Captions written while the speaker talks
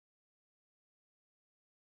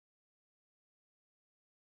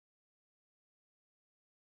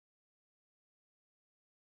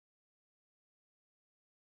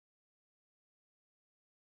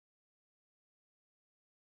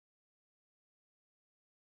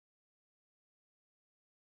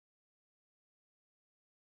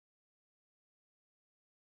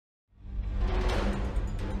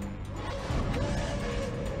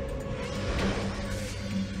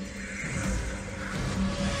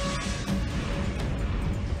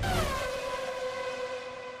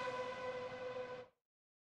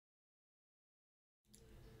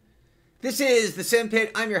This is the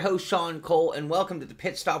Simpit. I'm your host, Sean Cole, and welcome to the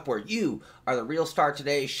Pitstop, where you are the real star of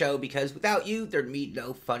today's show, because without you, there'd be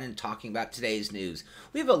no fun in talking about today's news.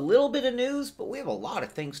 We have a little bit of news, but we have a lot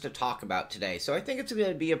of things to talk about today, so I think it's going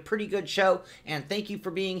to be a pretty good show, and thank you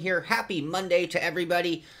for being here. Happy Monday to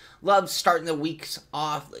everybody. Love starting the weeks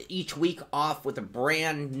off, each week off with a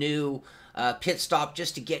brand new pit stop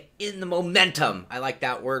just to get in the momentum. I like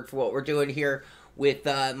that word for what we're doing here with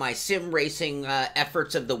my sim racing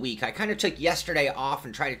efforts of the week. I kind of took yesterday off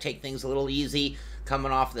and tried to take things a little easy,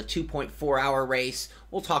 coming off the 2.4 hour race.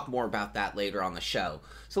 We'll talk more about that later on the show.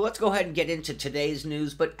 So let's go ahead and get into today's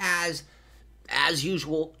news, but as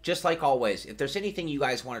usual, just like always, if there's anything you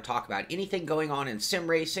guys want to talk about, anything going on in sim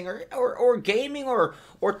racing or gaming or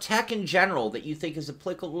tech in general that you think is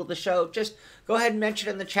applicable to the show, just go ahead and mention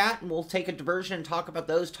it in the chat, and we'll take a diversion and talk about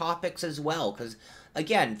those topics as well, because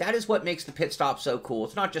again, that is what makes the pit stop so cool.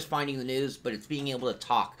 It's not just finding the news, but it's being able to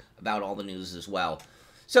talk about all the news as well.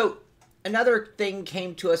 So another thing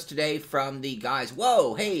came to us today from the guys.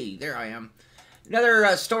 Whoa, hey, there I am.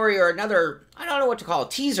 Another story, or another, I don't know what to call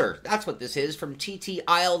it, teaser. That's what this is, from TT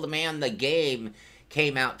Isle the Man, the game,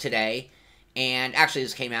 came out today. And actually,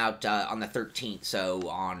 this came out on the 13th, so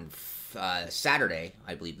on Saturday,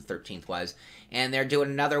 I believe the 13th was. And they're doing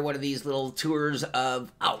another one of these little tours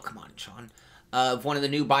of, oh, come on, Sean, of one of the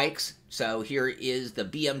new bikes. So here is the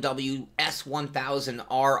BMW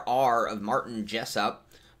S1000RR of Martin Jessup.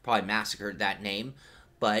 Probably massacred that name.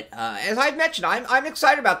 But as I've mentioned, I'm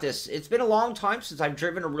excited about this. It's been a long time since I've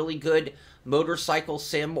driven a really good motorcycle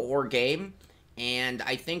sim or game. And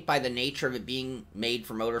I think by the nature of it being made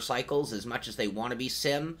for motorcycles, as much as they want to be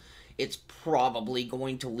sim, it's probably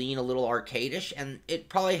going to lean a little arcadish. And it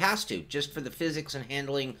probably has to, just for the physics and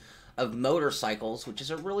handling of motorcycles, which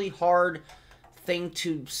is a really hard thing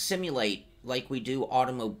to simulate like we do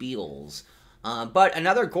automobiles. But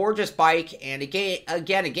another gorgeous bike, and again,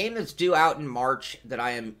 a game that's due out in March that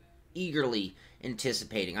I am eagerly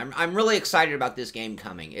anticipating. I'm really excited about this game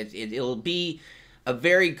coming. It'll be a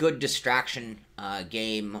very good distraction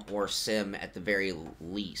game or sim at the very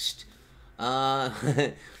least.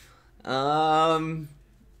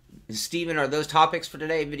 Steven, are those topics for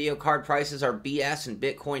today? Video card prices are BS and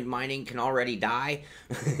Bitcoin mining can already die.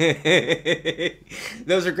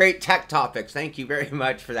 Those are great tech topics. Thank you very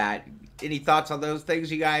much for that. Any thoughts on those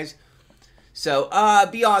things, you guys? So,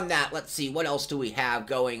 beyond that, let's see. What else do we have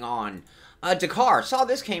going on? Dakar. Saw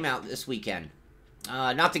this came out this weekend.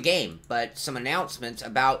 Not the game, but some announcements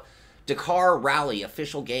about Dakar Rally,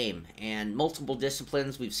 official game, and multiple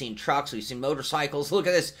disciplines. We've seen trucks, we've seen motorcycles. Look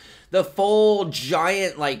at this. The full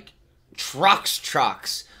giant, like,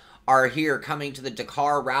 trucks are here coming to the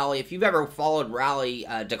Dakar Rally. If you've ever followed Rally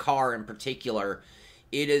Dakar in particular,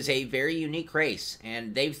 it is a very unique race,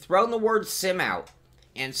 and they've thrown the word sim out.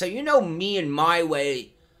 And so you know me and my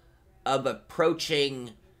way of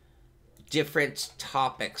approaching different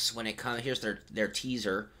topics when it comes. Here's their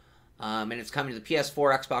teaser, and it's coming to the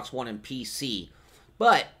PS4, Xbox One, and PC.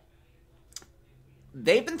 But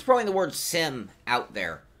they've been throwing the word sim out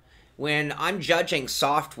there. When I'm judging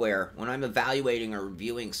software, when I'm evaluating or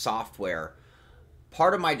reviewing software,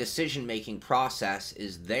 part of my decision-making process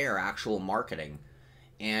is their actual marketing.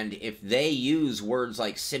 And if they use words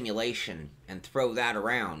like simulation and throw that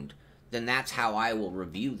around, then that's how I will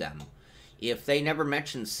review them. If they never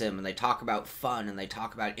mention sim and they talk about fun and they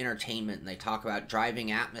talk about entertainment and they talk about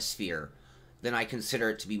driving atmosphere, then I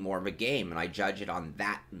consider it to be more of a game, and I judge it on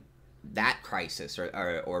that crisis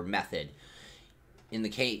or method. In the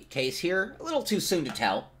case here, a little too soon to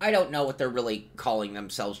tell. I don't know what they're really calling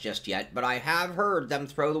themselves just yet, but I have heard them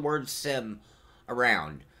throw the word sim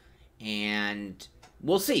around. And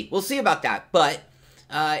we'll see. We'll see about that. But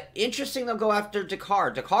interesting, they'll go after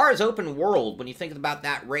Dakar. Dakar is open world when you think about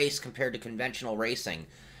that race compared to conventional racing.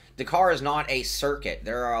 Dakar is not a circuit.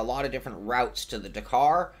 There are a lot of different routes to the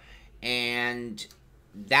Dakar, and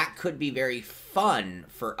that could be very fun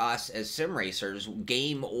for us as sim racers,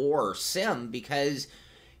 game or sim, because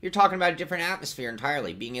you're talking about a different atmosphere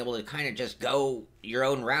entirely, being able to kind of just go your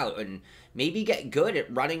own route and maybe get good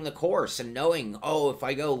at running the course and knowing, oh, if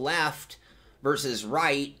I go left versus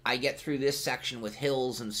right, I get through this section with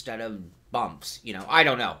hills instead of bumps. You know, I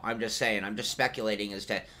don't know. I'm just saying. I'm just speculating as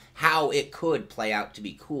to how it could play out to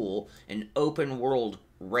be cool. An open world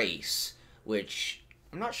race, which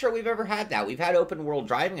I'm not sure we've ever had that. We've had open world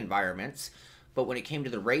driving environments, but when it came to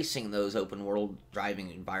the racing in those open world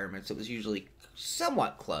driving environments, it was usually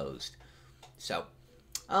somewhat closed. So,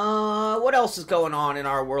 what else is going on in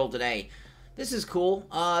our world today? This is cool.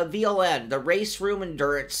 VLN, the Race Room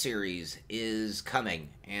Endurance Series, is coming,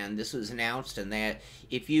 and this was announced. And that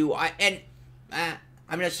if you,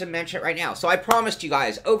 I'm going to mention it right now. So I promised you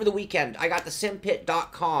guys, over the weekend, I got the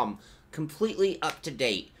Simpit.com completely up to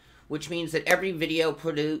date, which means that every video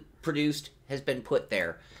produced has been put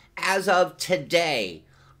there. As of today,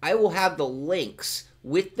 I will have the links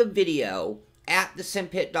with the video at the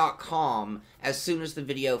Simpit.com as soon as the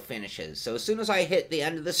video finishes. So as soon as I hit the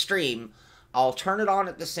end of the stream, I'll turn it on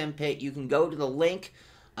at the Simpit. You can go to the link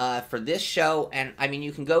for this show, and I mean,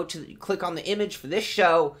 you can go to click on the image for this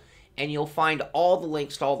show, and you'll find all the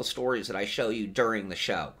links to all the stories that I show you during the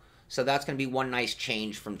show. So that's going to be one nice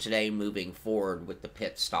change from today moving forward with the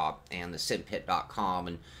Pitstop and the Simpit.com,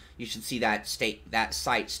 and you should see that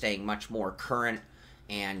site staying much more current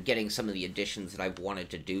and getting some of the additions that I've wanted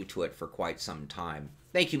to do to it for quite some time.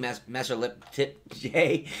 Thank you, Meserlip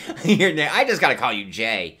Jay. I just got to call you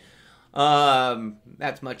Jay.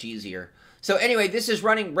 That's much easier. So anyway, this is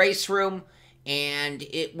running Race Room, and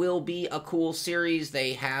it will be a cool series.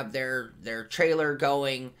 They have their trailer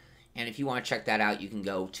going, and if you want to check that out, you can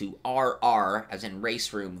go to RR, as in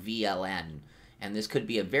Race Room VLN, and this could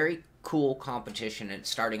be a very cool competition, and it's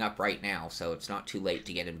starting up right now, so it's not too late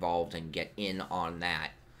to get involved and get in on that.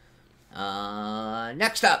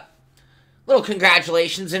 Next up, little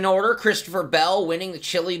congratulations in order. Christopher Bell winning the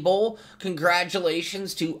Chili Bowl.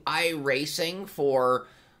 Congratulations to iRacing for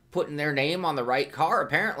putting their name on the right car,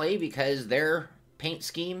 apparently, because their paint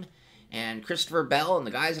scheme and Christopher Bell and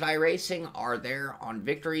the guys at iRacing are there on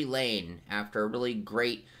victory lane after a really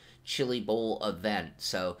great Chili Bowl event.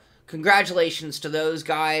 So congratulations to those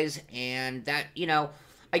guys, and that, you know,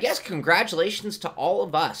 I guess congratulations to all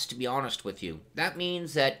of us, to be honest with you. That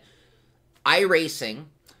means that iRacing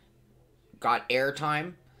got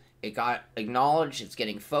airtime, it got acknowledged, it's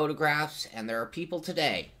getting photographs, and there are people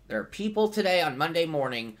today on Monday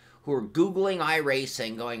morning who are Googling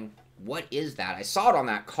iRacing going, what is that? I saw it on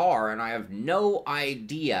that car, and I have no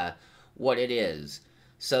idea what it is.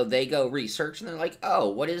 So they go research, and they're like, oh,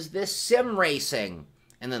 what is this sim racing?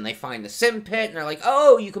 And then they find the Simpit, and they're like,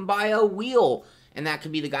 oh, you can buy a wheel, and that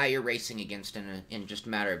could be the guy you're racing against in just a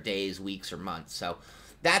matter of days, weeks, or months. So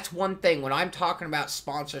that's one thing. When I'm talking about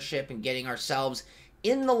sponsorship and getting ourselves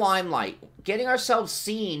in the limelight, getting ourselves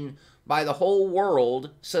seen by the whole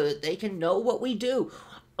world so that they can know what we do.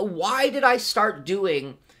 Why did I start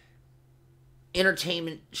doing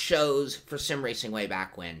entertainment shows for sim racing way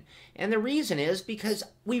back when? And the reason is because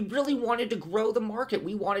we really wanted to grow the market.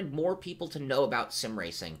 We wanted more people to know about sim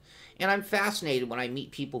racing. And I'm fascinated when I meet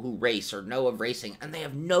people who race or know of racing, and they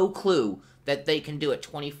have no clue that they can do it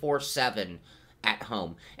 24/7 at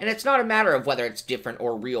home. And it's not a matter of whether it's different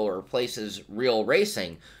or real or replaces real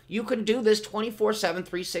racing. You can do this 24/7,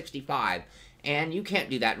 365, and you can't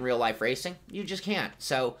do that in real life racing. You just can't.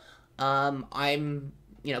 So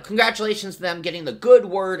congratulations to them getting the good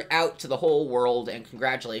word out to the whole world, and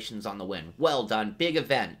congratulations on the win. Well done. Big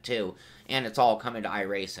event, too. And it's all coming to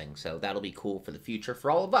iRacing, so that'll be cool for the future for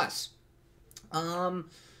all of us.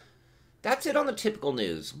 That's it on the typical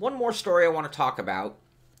news. One more story I want to talk about.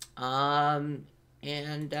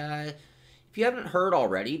 If you haven't heard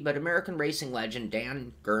already, but American racing legend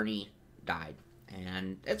Dan Gurney died.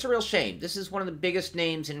 And it's a real shame. This is one of the biggest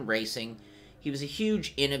names in racing. He was a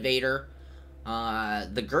huge innovator.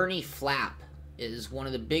 The Gurney flap is one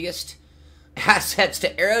of the biggest assets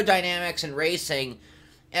to aerodynamics and racing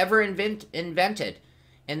ever invented.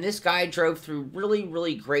 And this guy drove through really,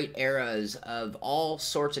 really great eras of all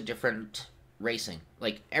sorts of different racing.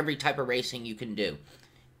 Like every type of racing you can do.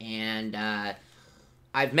 And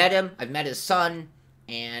I've met him. I've met his son.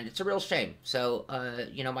 And it's a real shame. So,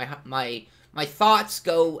 my thoughts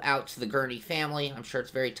go out to the Gurney family. I'm sure it's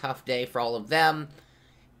a very tough day for all of them.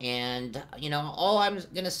 And, all I'm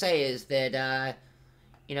going to say is that,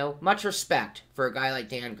 much respect for a guy like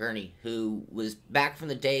Dan Gurney, who was back from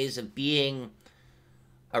the days of being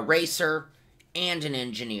a racer and an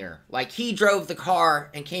engineer. Like, he drove the car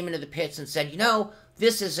and came into the pits and said,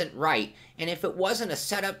 this isn't right. And if it wasn't a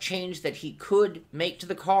setup change that he could make to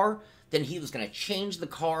the car, then he was going to change the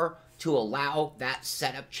car to allow that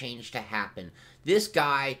setup change to happen. This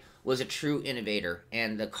guy was a true innovator,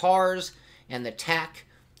 and the cars and the tech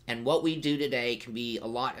and what we do today can be a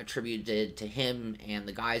lot attributed to him and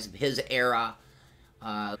the guys of his era,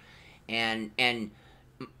 and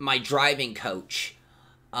my driving coach.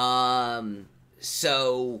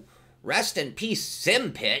 So rest in peace,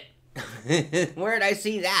 Simpit. Where did I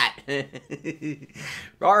see that?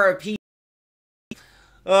 RIP.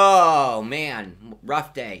 Oh, man.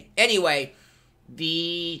 Rough day. Anyway,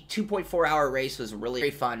 the 2.4 hour race was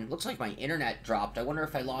really fun. Looks like my internet dropped. I wonder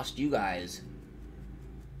if I lost you guys.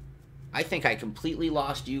 I think I completely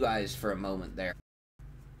lost you guys for a moment there.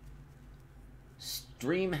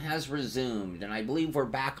 Stream has resumed, and I believe we're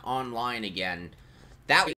back online again.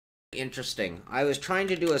 That was interesting. I was trying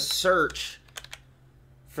to do a search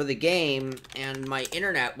for the game, and my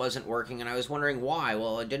internet wasn't working, and I was wondering why.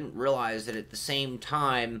 Well, I didn't realize that at the same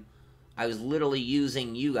time, I was literally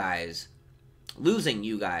losing you guys.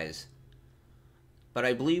 But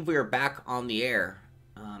I believe we are back on the air.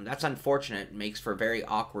 That's unfortunate. It makes for a very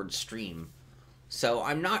awkward stream. So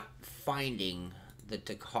I'm not finding the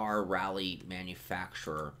Dakar Rally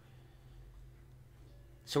manufacturer.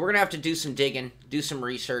 So we're going to have to do some digging, do some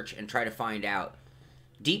research, and try to find out.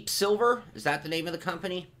 Deep Silver? Is that the name of the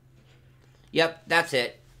company? Yep, that's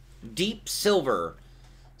it. Deep Silver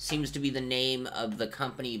seems to be the name of the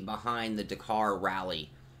company behind the Dakar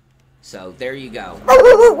Rally. So, there you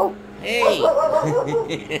go. Hey!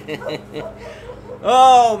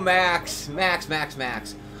 Oh, Max.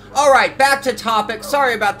 Max. Alright, back to topic.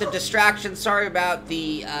 Sorry about the distraction. Sorry about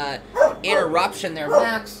the interruption there.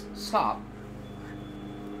 Max, stop.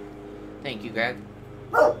 Thank you, Greg.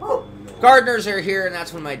 Gardeners are here, and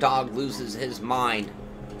that's when my dog loses his mind.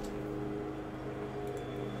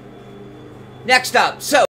 Next up,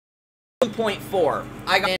 so 2.4.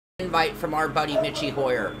 I got an invite from our buddy Mitchy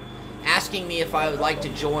Hoyer, asking me if I would like to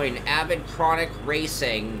join Avid Chronic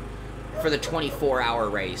Racing for the 24-hour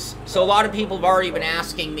race. So a lot of people have already been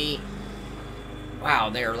asking me. Wow,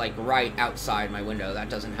 they're like right outside my window. That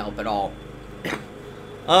doesn't help at all.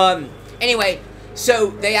 Anyway, so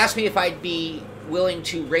they asked me if I'd be willing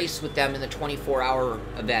to race with them in the 24-hour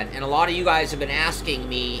event. And a lot of you guys have been asking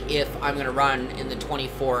me if I'm going to run in the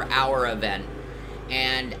 24-hour event.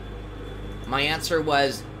 And my answer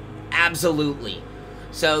was absolutely.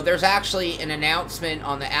 So there's actually an announcement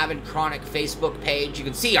on the Avid Chronic Facebook page. You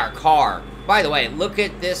can see our car. By the way, look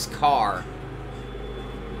at this car.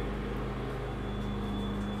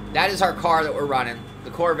 That is our car that we're running. The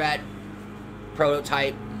Corvette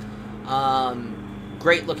prototype.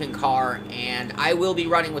 Great looking car. And I will be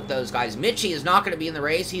running with those guys. Mitchy is not going to be in the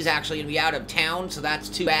race. He's actually going to be out of town, so that's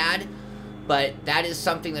too bad. But that is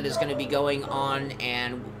something that is going to be going on,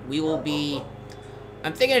 and we will be...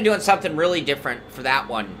 I'm thinking of doing something really different for that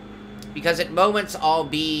one. Because at moments, I'll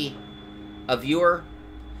be a viewer.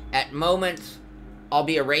 At moments, I'll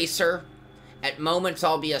be a racer. At moments,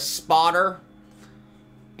 I'll be a spotter.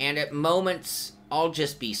 And at moments, I'll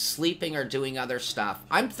just be sleeping or doing other stuff.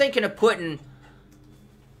 I'm thinking of putting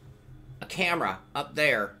a camera up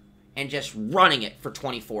there and just running it for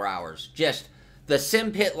 24 hours. Just the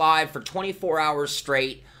Simpit live for 24 hours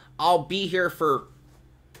straight. I'll be here for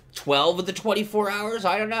 12 of the 24 hours?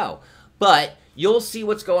 I don't know. But you'll see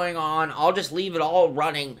what's going on. I'll just leave it all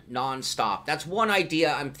running non-stop. That's one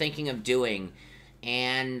idea I'm thinking of doing.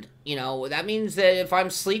 And, you know, that means that if I'm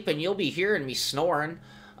sleeping, you'll be hearing me snoring.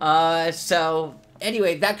 So,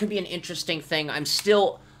 anyway, that could be an interesting thing. I'm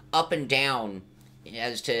still up and down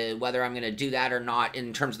as to whether I'm going to do that or not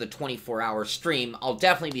in terms of the 24-hour stream. I'll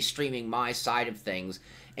definitely be streaming my side of things.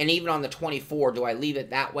 And even on the 24, do I leave it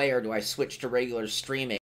that way or do I switch to regular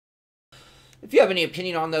streaming? If you have any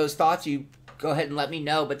opinion on those thoughts, you go ahead and let me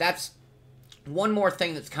know. But that's one more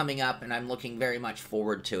thing that's coming up, and I'm looking very much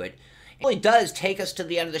forward to it. It really does take us to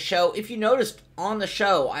the end of the show. If you noticed on the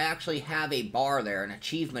show, I actually have a bar there, an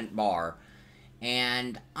achievement bar.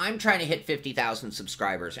 And I'm trying to hit 50,000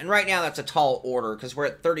 subscribers. And right now, that's a tall order because we're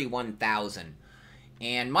at 31,000.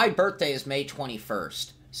 And my birthday is May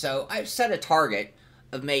 21st. So I've set a target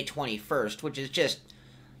of May 21st, which is just,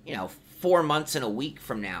 you know, 4 months and a week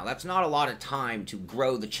from now. That's not a lot of time to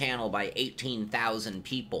grow the channel by 18,000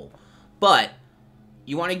 people. But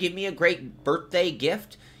you want to give me a great birthday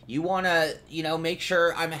gift? You want to, you know, make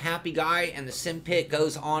sure I'm a happy guy and the Simpit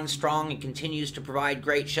goes on strong and continues to provide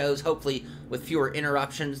great shows, hopefully with fewer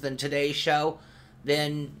interruptions than today's show,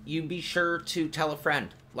 then you be sure to tell a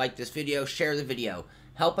friend. Like this video, share the video.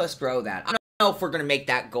 Help us grow that. I don't know if we're going to make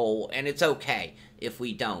that goal, and it's okay if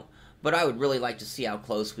we don't. But I would really like to see how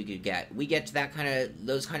close we could get. We get to that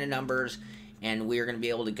those kind of numbers, and we're going to be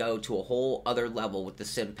able to go to a whole other level with the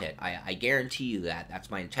Simpit. I guarantee you that. That's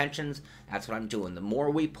my intentions. That's what I'm doing. The more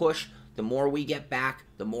we push, the more we get back,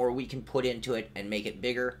 the more we can put into it and make it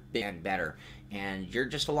bigger, bigger, and better. And you're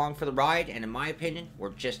just along for the ride, and in my opinion, we're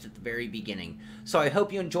just at the very beginning. So I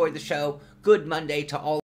hope you enjoyed the show. Good Monday to all.